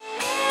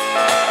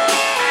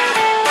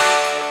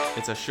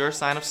it's a sure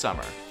sign of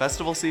summer.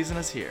 Festival season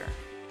is here.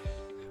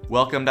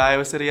 Welcome to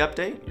Iowa City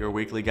Update, your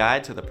weekly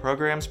guide to the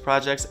programs,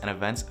 projects, and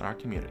events in our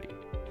community.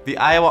 The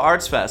Iowa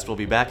Arts Fest will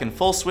be back in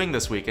full swing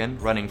this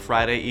weekend, running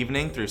Friday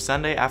evening through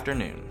Sunday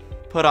afternoon.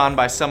 Put on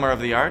by Summer of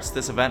the Arts,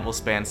 this event will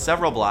span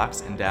several blocks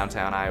in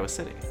downtown Iowa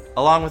City.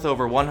 Along with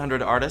over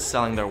 100 artists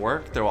selling their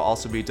work, there will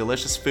also be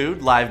delicious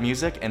food, live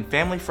music, and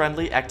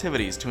family-friendly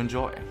activities to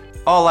enjoy.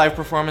 All live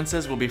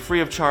performances will be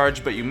free of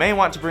charge, but you may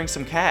want to bring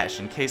some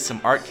cash in case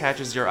some art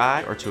catches your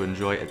eye or to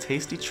enjoy a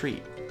tasty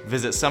treat.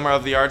 Visit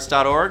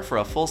summerofthearts.org for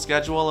a full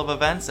schedule of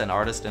events and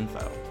artist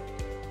info.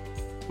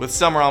 With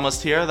summer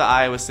almost here, the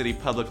Iowa City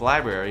Public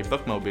Library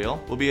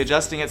Bookmobile will be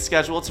adjusting its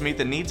schedule to meet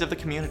the needs of the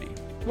community.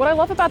 What I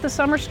love about the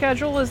summer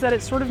schedule is that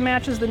it sort of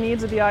matches the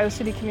needs of the Iowa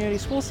City Community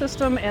School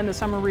System and the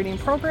summer reading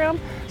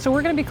program. So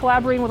we're going to be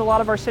collaborating with a lot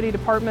of our city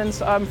departments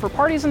for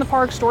parties in the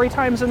park, story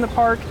times in the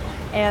park,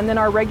 and then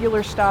our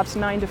regular stops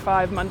 9 to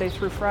 5, Monday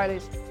through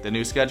Fridays. The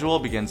new schedule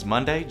begins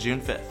Monday, June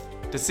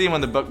 5th. To see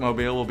when the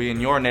Bookmobile will be in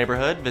your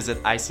neighborhood,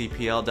 visit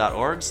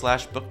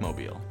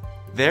icpl.org/bookmobile.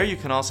 There you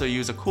can also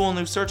use a cool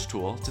new search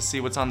tool to see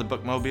what's on the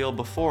Bookmobile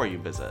before you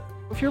visit.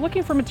 If you're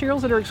looking for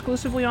materials that are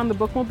exclusively on the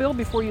Bookmobile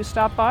before you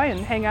stop by and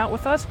hang out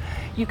with us,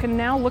 you can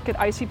now look at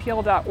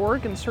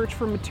icpl.org and search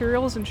for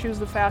materials and choose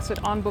the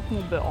facet on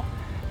Bookmobile.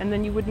 And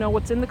then you would know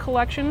what's in the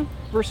collection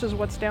versus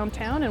what's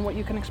downtown and what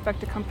you can expect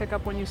to come pick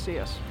up when you see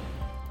us.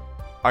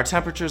 Our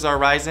temperatures are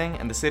rising,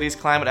 and the city's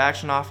Climate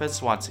Action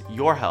Office wants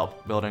your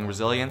help building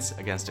resilience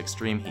against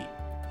extreme heat.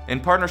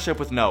 In partnership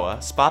with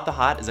NOAA, Spot the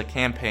Hot is a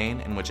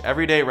campaign in which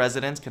everyday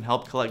residents can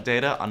help collect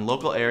data on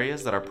local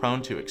areas that are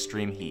prone to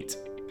extreme heat.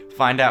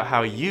 Find out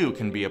how you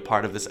can be a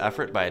part of this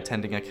effort by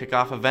attending a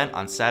kickoff event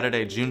on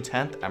Saturday, June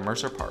 10th at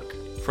Mercer Park.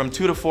 From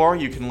 2 to 4,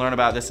 you can learn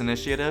about this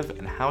initiative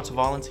and how to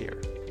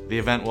volunteer. The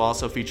event will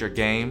also feature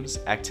games,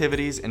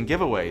 activities, and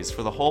giveaways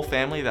for the whole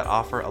family that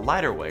offer a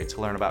lighter way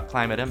to learn about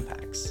climate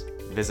impacts.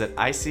 Visit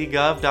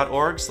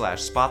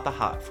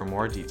icgov.org/spotthehot for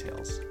more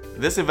details.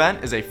 This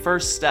event is a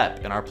first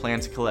step in our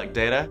plan to collect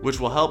data, which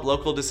will help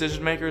local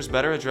decision makers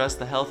better address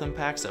the health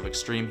impacts of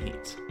extreme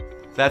heat.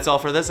 That's all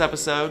for this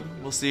episode.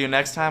 We'll see you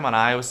next time on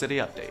Iowa City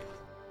Update.